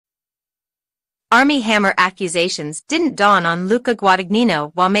Armie Hammer accusations didn't dawn on Luca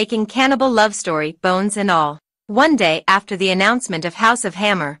Guadagnino while making Cannibal Love Story, Bones and All. One day after the announcement of House of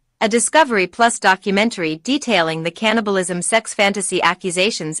Hammer, a Discovery Plus documentary detailing the cannibalism sex fantasy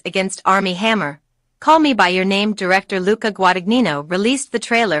accusations against Armie Hammer, Call Me By Your Name director Luca Guadagnino released the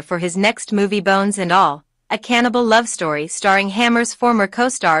trailer for his next movie Bones and All, a cannibal love story starring Hammer's former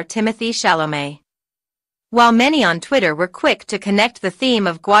co-star Timothée Chalamet. While many on Twitter were quick to connect the theme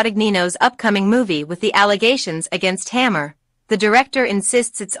of Guadagnino's upcoming movie with the allegations against Hammer, the director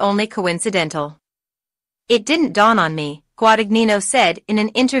insists it's only coincidental. "It didn't dawn on me," Guadagnino said in an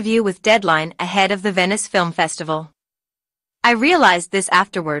interview with Deadline ahead of the Venice Film Festival. "I realized this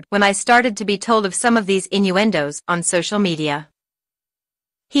afterward when I started to be told of some of these innuendos on social media."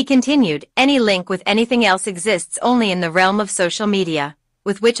 He continued, "Any link with anything else exists only in the realm of social media,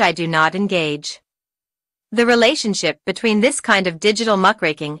 with which I do not engage. The relationship between this kind of digital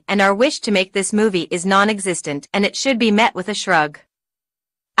muckraking and our wish to make this movie is non-existent, and it should be met with a shrug.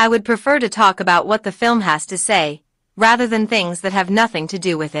 I would prefer to talk about what the film has to say, rather than things that have nothing to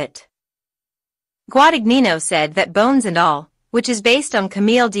do with it." Guadagnino said that Bones and All, which is based on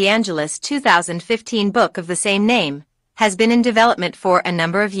Camille D'Angelis' 2015 book of the same name, has been in development for a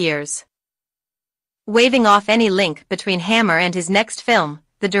number of years. Waving off any link between Hammer and his next film,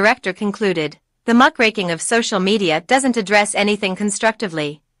 the director concluded, "The muckraking of social media doesn't address anything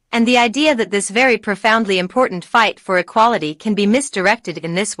constructively, and the idea that this very profoundly important fight for equality can be misdirected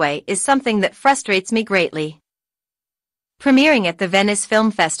in this way is something that frustrates me greatly." Premiering at the Venice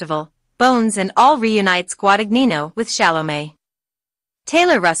Film Festival, Bones and All reunites Guadagnino with Chalamet.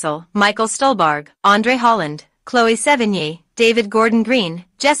 Taylor Russell, Michael Stuhlbarg, Andre Holland, Chloe Sevigny, David Gordon Green,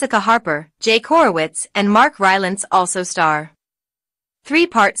 Jessica Harper, Jake Horowitz, and Mark Rylance also star.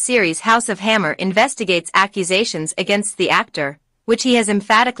 Three-part series House of Hammer investigates accusations against the actor, which he has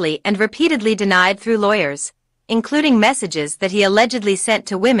emphatically and repeatedly denied through lawyers, including messages that he allegedly sent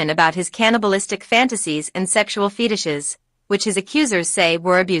to women about his cannibalistic fantasies and sexual fetishes, which his accusers say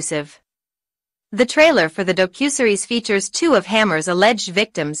were abusive. The trailer for the docuseries features two of Hammer's alleged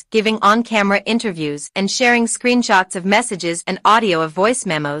victims giving on-camera interviews and sharing screenshots of messages and audio of voice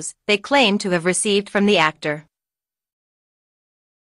memos they claim to have received from the actor.